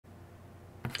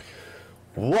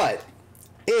What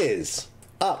is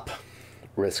up,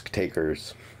 risk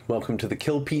takers? Welcome to the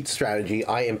Kill Pete strategy.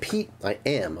 I am Pete. I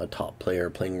am a top player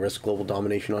playing Risk Global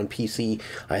Domination on PC.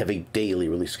 I have a daily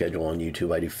release schedule on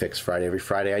YouTube. I do Fix Friday every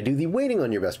Friday. I do the Waiting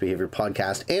on Your Best Behavior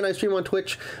podcast, and I stream on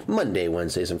Twitch Monday,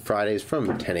 Wednesdays, and Fridays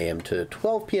from 10 a.m. to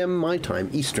 12 p.m. my time,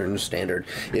 Eastern Standard.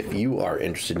 If you are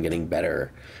interested in getting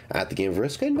better at the game of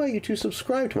Risk, I invite you to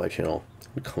subscribe to my channel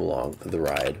and come along the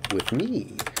ride with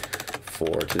me.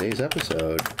 For today's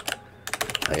episode,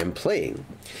 I am playing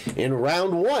in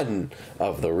round 1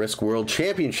 of the Risk World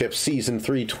Championships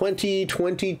S03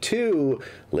 2022.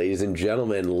 Ladies and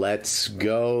gentlemen, let's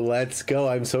go, let's go.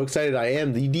 I'm so excited. I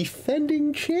am the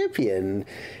defending champion,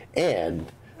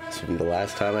 and this will be the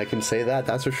last time I can say that,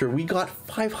 that's for sure. We got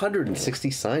 560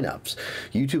 signups.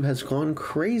 YouTube has gone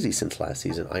crazy since last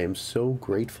season. I am so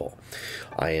grateful.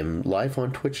 I am live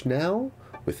on Twitch now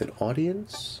with an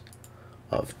audience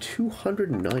of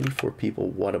 294 people.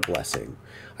 What a blessing.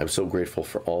 I'm so grateful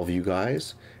for all of you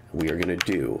guys. We are going to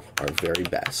do our very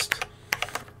best.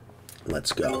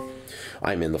 Let's go.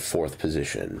 I'm in the 4th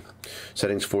position.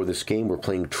 Settings for this game, we're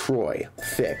playing Troy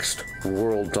Fixed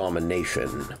World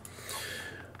Domination.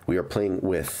 We are playing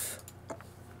with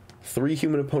 3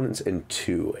 human opponents and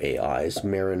 2 AIs.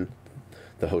 Marin,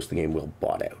 the host of the game, will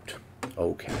bot out.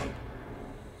 Okay.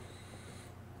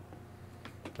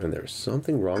 And there's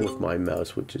something wrong with my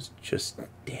mouse, which is just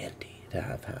dandy to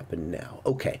have happen now.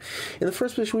 Okay. In the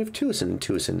first position, we have Tewison. And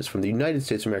Tewison is from the United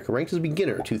States of America, ranked as a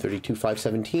beginner,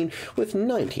 232-517, with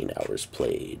 19 hours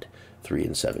played,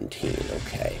 3-17.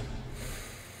 Okay.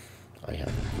 I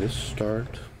have this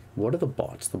start. What are the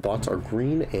bots? The bots are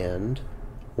green and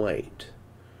white.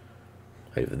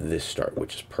 I have this start,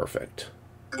 which is perfect.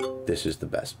 This is the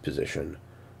best position.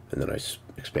 And then I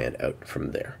expand out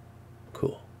from there.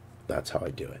 Cool. That's how I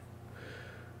do it.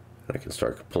 And I can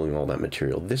start pulling all that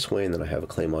material this way, and then I have a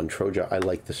claim on Troja. I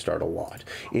like this start a lot.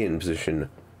 In position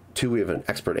 2, we have an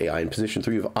expert AI. In position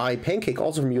 3, we have iPancake,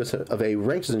 also from US of A,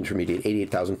 ranked as intermediate,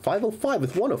 88,505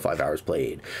 with 105 hours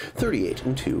played, 38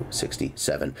 and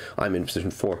 267. I'm in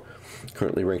position 4,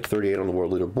 currently ranked 38 on the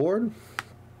world leaderboard.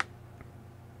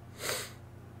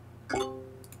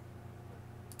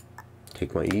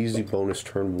 Take my easy bonus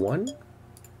turn 1.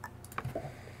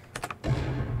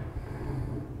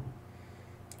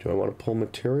 Do I want to pull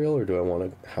material, or do I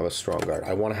want to have a strong guard?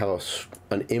 I want to have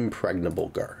an impregnable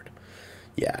guard.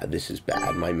 Yeah, this is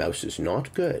bad. My mouse is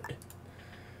not good.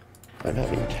 I'm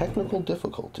having technical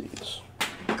difficulties.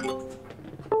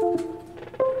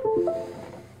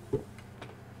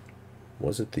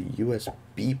 Was it the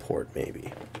USB port,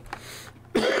 maybe?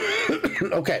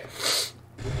 Okay.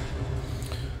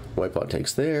 White bot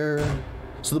takes there.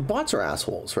 So the bots are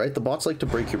assholes, right? The bots like to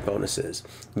break your bonuses.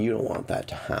 You don't want that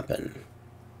to happen.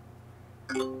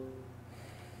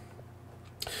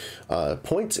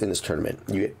 Points in this tournament.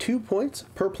 You get 2 points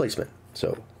per placement.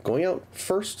 So going out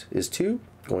first is 2.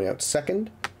 Going out second.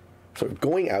 So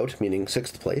going out, meaning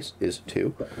 6th place, is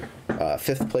 2.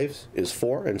 5th place is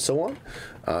 4, and so on.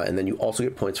 And then you also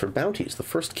get points for bounties. The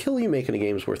first kill you make in a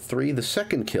game is worth 3. The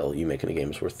second kill you make in a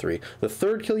game is worth 3. The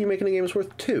third kill you make in a game is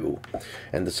worth 2.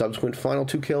 And the subsequent final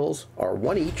 2 kills are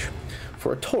 1 each,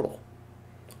 for a total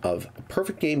of a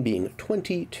perfect game being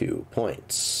 22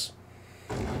 points.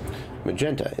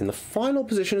 Magenta in the final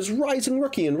position is Rising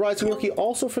Rookie, and Rising Rookie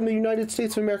also from the United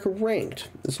States of America, ranked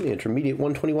as an intermediate,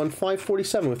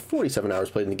 121-547 with 47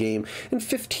 hours played in the game and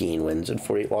 15 wins and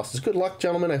 48 losses. Good luck,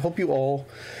 gentlemen. I hope you all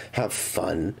have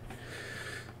fun,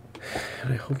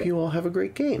 and I hope you all have a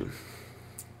great game.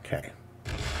 Okay.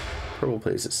 Purple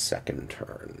plays its 2nd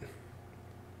turn.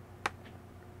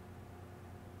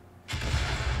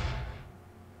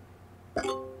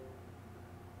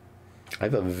 I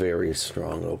have a very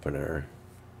strong opener.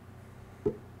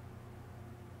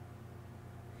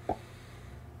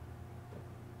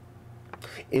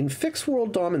 In Fixed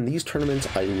World Dom in these tournaments,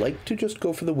 I like to just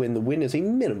go for the win. The win is a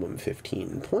minimum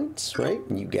 15 points, right?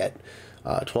 You get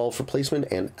 12 for placement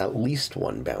and at least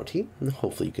 1 bounty. And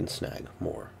hopefully you can snag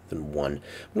more than 1. I'm going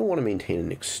to want to maintain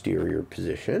an exterior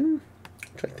position,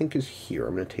 which I think is here.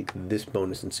 I'm going to take this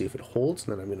bonus and see if it holds,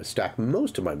 and then I'm going to stack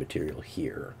most of my material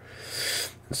here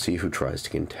and see who tries to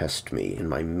contest me in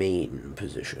my main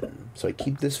position. So I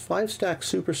keep this 5 stack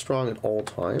super strong at all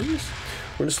times.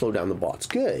 We're going to slow down the bots.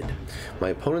 Good. My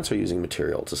opponents are using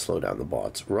material to slow down the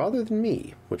bots rather than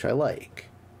me, which I like,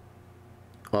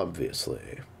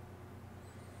 obviously.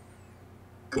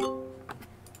 Okay,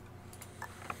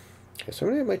 so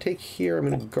I'm going to get my take here. I'm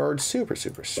going to guard super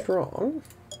strong.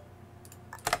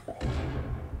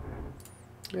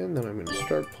 And then I'm going to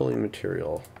start pulling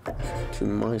material to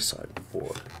my side of the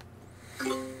board.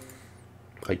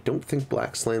 I don't think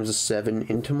black slams a 7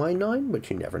 into my 9, but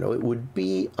you never know. It would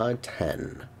be a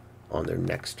 10 on their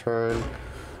next turn.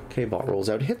 Okay, bot rolls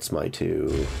out, hits my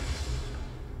 2.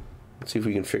 Let's see if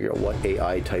we can figure out what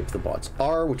AI type the bots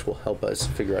are, which will help us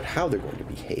figure out how they're going to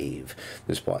behave.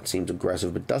 This bot seems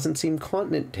aggressive, but doesn't seem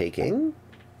continent taking.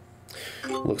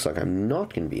 Looks like I'm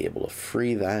not going to be able to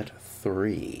free that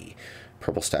 3.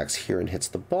 Purple stacks here and hits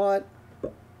the bot.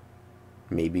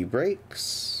 Maybe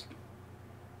breaks.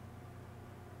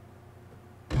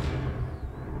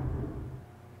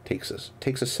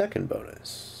 Takes a second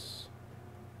bonus.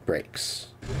 Breaks.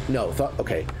 No,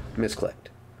 okay, misclicked.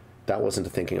 That wasn't a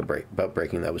thinking about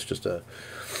breaking, that was just a...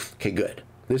 Okay, good.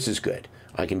 This is good.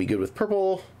 I can be good with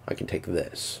purple. I can take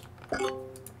this.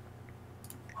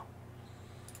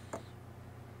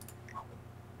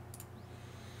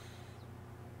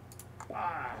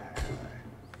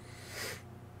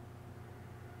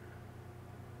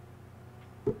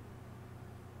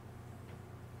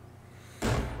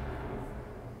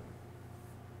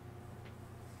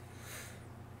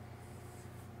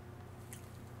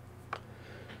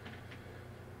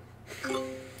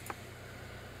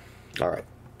 All right,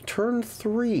 turn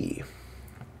 3.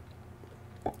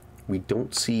 We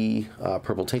don't see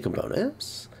purple take a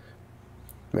bonus.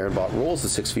 Marinbot rolls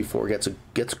the 6v4,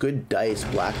 gets good dice.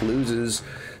 Black loses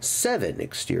 7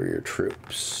 exterior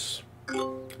troops.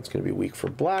 It's going to be weak for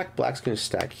black. Black's going to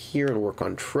stack here and work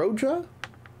on Troja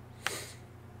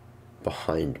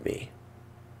behind me.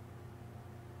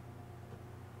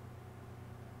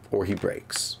 Or he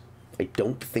breaks. I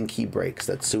don't think he breaks.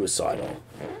 That's suicidal.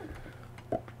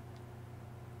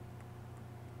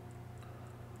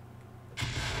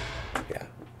 Yeah,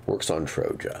 works on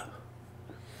Troja.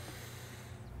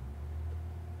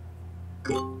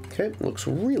 Okay, looks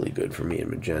really good for me in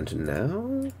magenta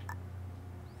now.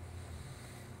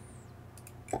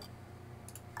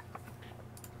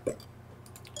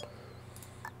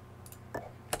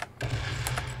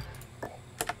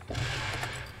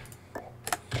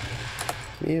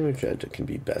 Me and magenta can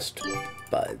be best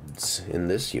buds in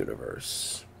this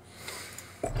universe.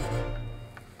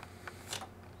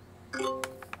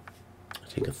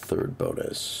 Take a third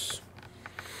bonus.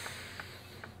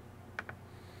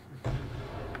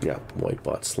 Yeah, white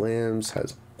bot slams,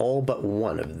 has all but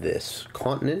one of this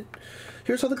continent.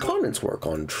 Here's how the continents work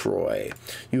on Troy.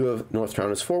 You have North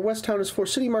Town is 4, West Town is 4,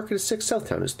 City Market is 6, South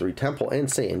Town is 3, Temple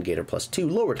and Sand Gate are +2,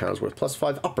 Lower Town is worth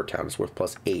 +5, Upper Town is worth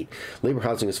 +8, Labor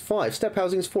Housing is 5, Step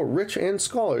Housing is 4, Rich and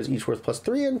Scholars each worth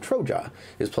 +3, and Troja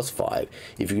is +5.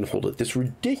 If you can hold it, this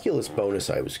ridiculous bonus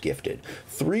I was gifted.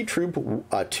 3 troop,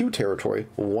 2 territory,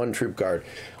 1 troop guard.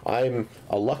 I'm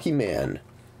a lucky man.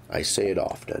 I say it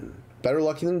often. Better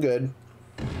lucky than good.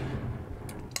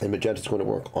 And magenta's going to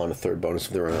work on a third bonus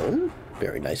of their own.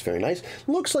 Very nice, very nice.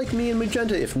 Looks like me and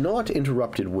magenta, if not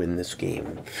interrupted, win this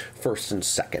game. First and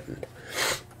second.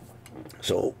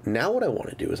 So now what I want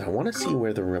to do is I want to see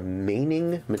where the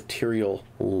remaining material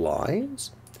lies.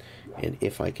 And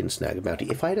if I can snag a bounty.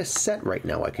 If I had a set right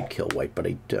now, I could kill white, but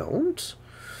I don't.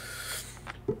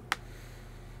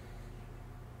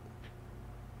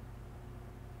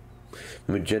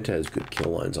 Magenta has good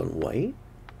kill lines on white.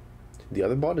 The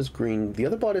other bot is green. The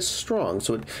other bot is strong,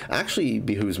 so it actually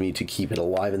behooves me to keep it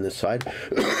alive in this side.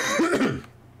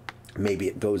 Maybe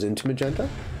it goes into magenta.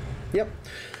 Yep.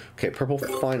 Okay, purple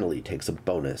finally takes a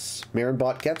bonus.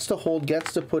 Marinbot gets to hold,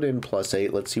 gets to put in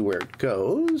 +8. Let's see where it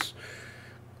goes.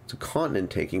 It's a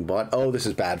continent-taking bot. Oh, this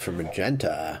is bad for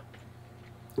magenta.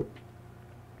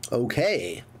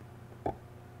 Okay.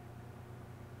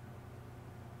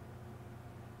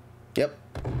 Yep.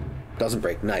 Doesn't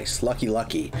break. Nice. Lucky,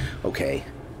 lucky. Okay.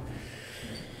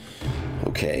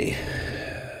 Okay.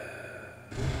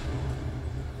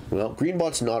 Well,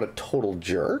 Greenbot's not a total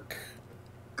jerk.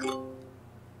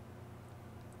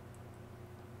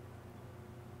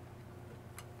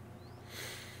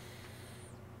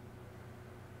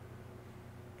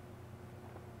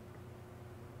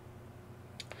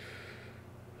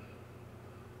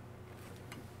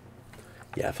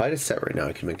 Yeah, if I had a set right now,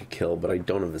 I can make a kill, but I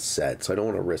don't have a set, so I don't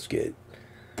want to risk it.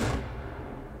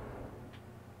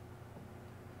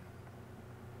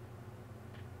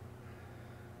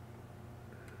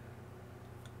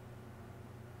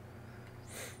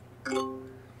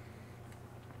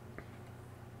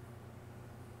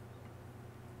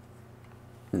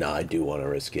 No, I do want to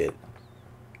risk it.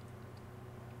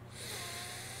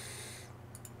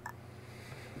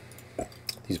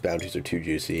 These bounties are too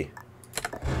juicy.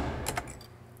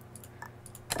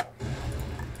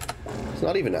 It's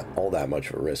not even all that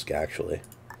much of a risk, actually.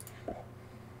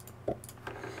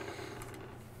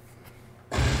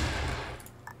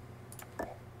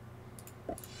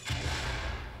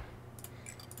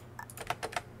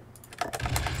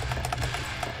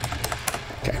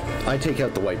 I take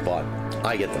out the white bot.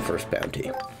 I get the first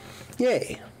bounty.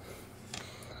 Yay.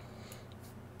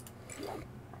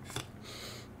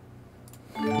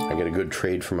 I get a good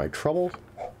trade for my trouble.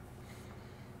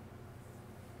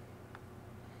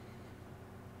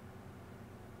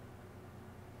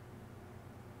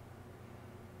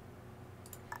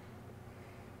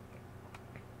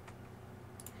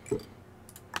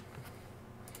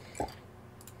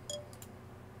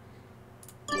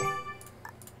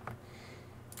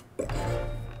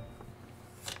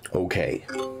 Okay,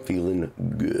 feeling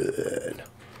good.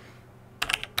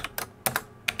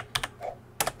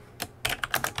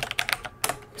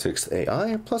 Sixth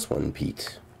AI +1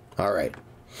 Pete. All right,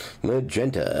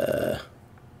 magenta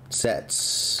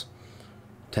sets.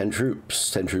 10 troops.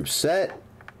 10 troops set.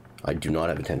 I do not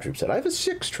have a 10 troop set. I have a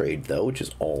 6 trade though, which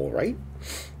is all right.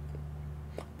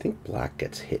 I think black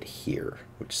gets hit here,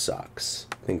 which sucks.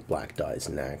 I think black dies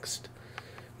next.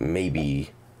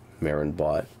 Maybe Marin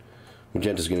bot.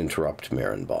 Magenta's going to interrupt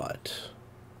Marin bot.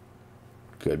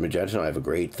 Good. Magenta and I have a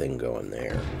great thing going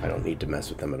there. I don't need to mess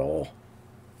with them at all.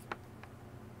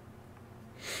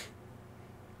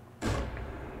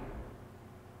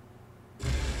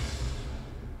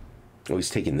 Oh, he's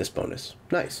taking this bonus.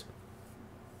 Nice.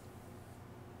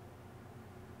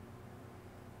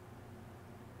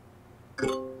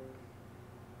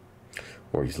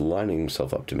 Or he's lining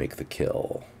himself up to make the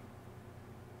kill.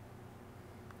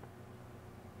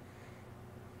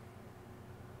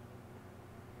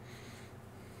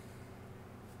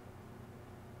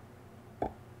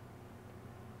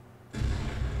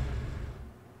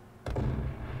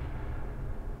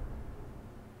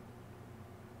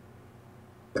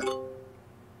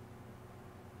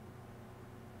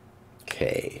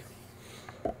 Okay.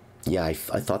 Yeah, I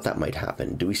thought that might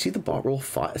happen. Do we see the bot roll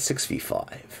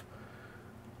 6v5?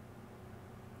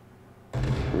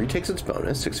 Retakes its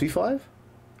bonus. 6v5?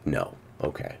 No.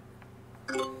 Okay.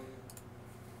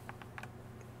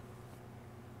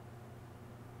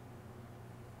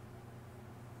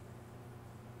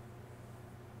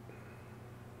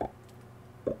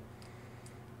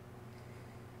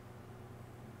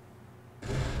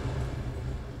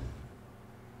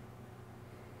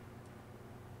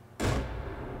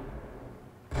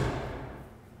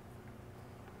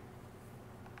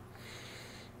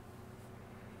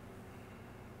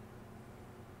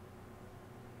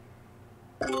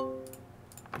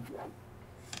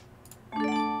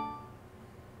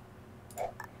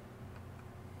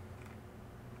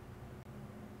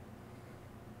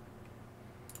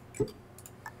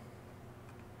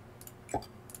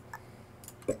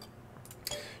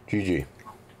 GG.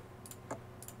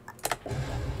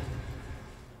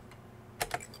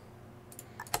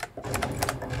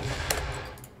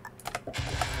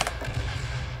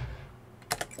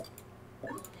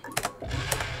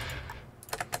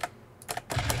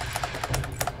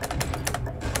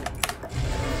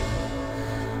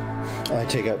 I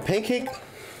take out Pancake.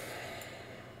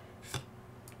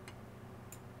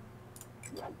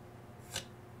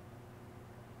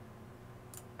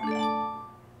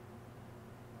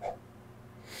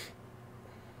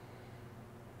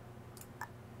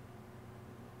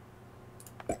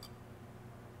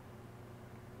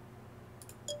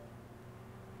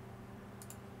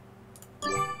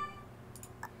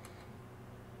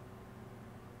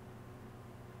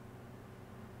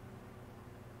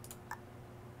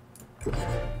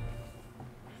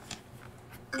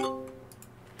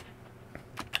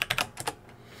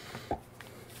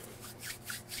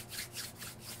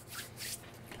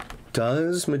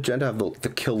 Does Magenta have the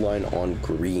kill line on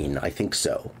green? I think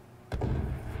so.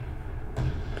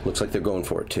 Looks like they're going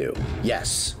for it too.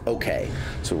 Yes. Okay.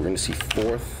 So we're going to see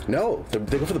fourth. No,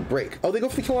 they go for the break. Oh, they go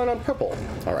for the kill line on purple.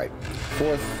 All right.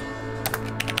 Fourth.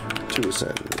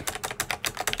 Tewison.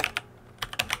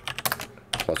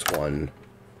 +1.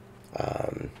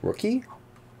 Rookie.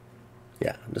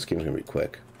 Yeah, this game's going to be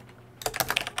quick.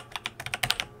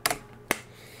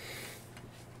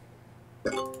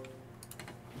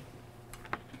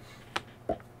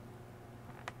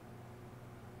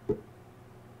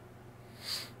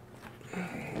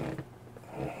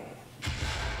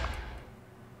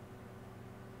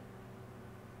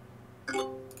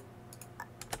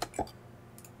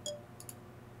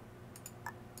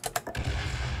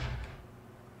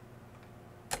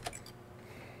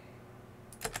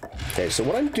 Okay, so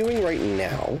what I'm doing right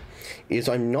now is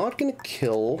I'm not going to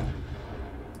kill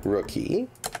Rookie.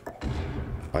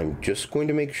 I'm just going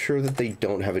to make sure that they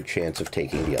don't have a chance of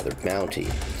taking the other bounty.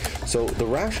 So the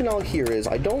rationale here is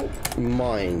I don't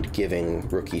mind giving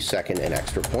Rookie second and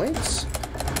extra points,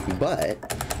 but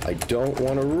I don't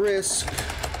want to risk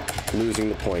losing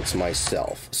the points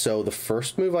myself. So the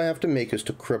first move I have to make is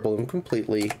to cripple him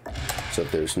completely so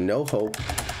that there's no hope.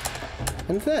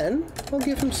 And then I'll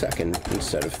give him second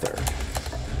instead of third.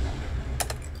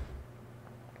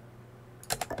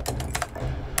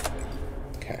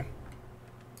 Okay.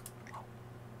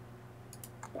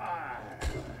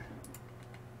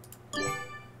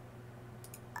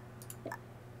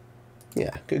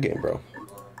 Yeah, good game, bro.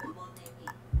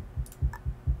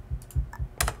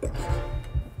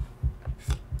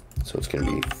 So it's going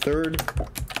to be third,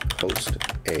 host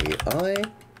AI,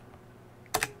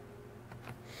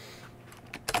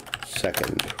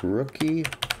 second rookie,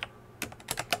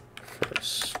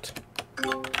 first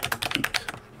beat.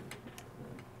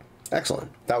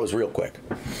 Excellent. That was real quick.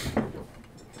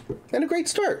 And a great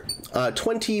start.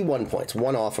 21 points,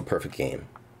 one off a perfect game.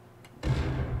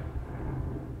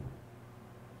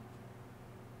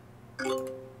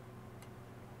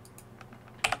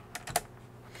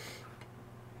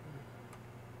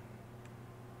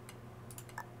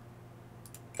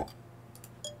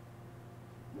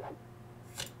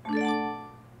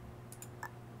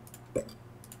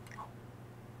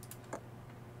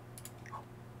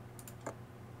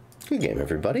 Good game,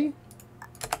 everybody.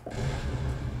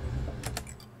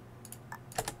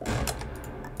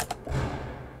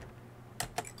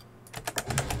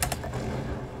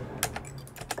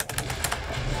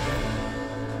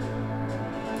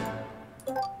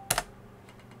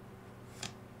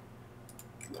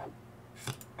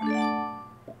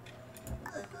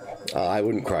 I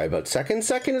wouldn't cry about second.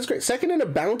 Second is great. Second in a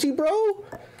bounty, bro?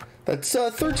 That's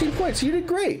 13 points. You did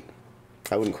great.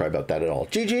 I wouldn't cry about that at all.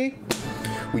 GG.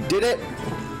 We did it.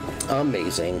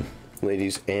 Amazing.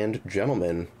 Ladies and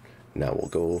gentlemen, now we'll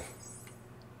go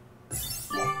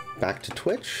back to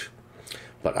Twitch.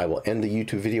 But I will end the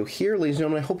YouTube video here. Ladies and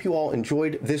gentlemen, I hope you all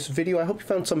enjoyed this video. I hope you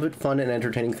found some of it fun and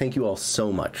entertaining. Thank you all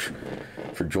so much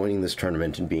for joining this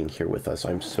tournament and being here with us.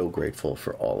 I'm so grateful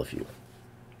for all of you.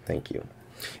 Thank you.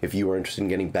 If you are interested in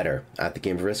getting better at the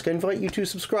game of Risk, I invite you to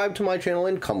subscribe to my channel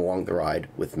and come along the ride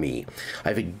with me. I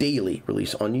have a daily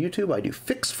release on YouTube. I do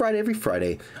Fix Friday every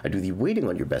Friday. I do the Waiting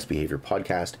on Your Best Behavior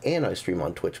podcast, and I stream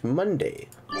on Twitch Monday,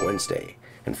 Wednesday,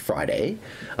 and Friday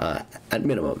at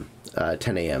minimum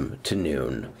 10 a.m. to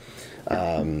noon.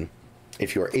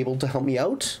 If you are able to help me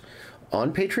out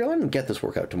on Patreon and get this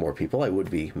workout to more people, I would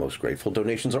be most grateful.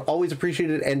 Donations are always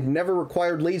appreciated and never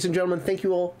required. Ladies and gentlemen, thank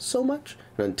you all so much.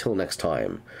 And until next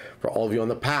time, for all of you on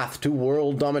the path to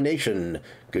world domination,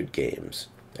 good games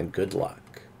and good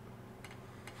luck.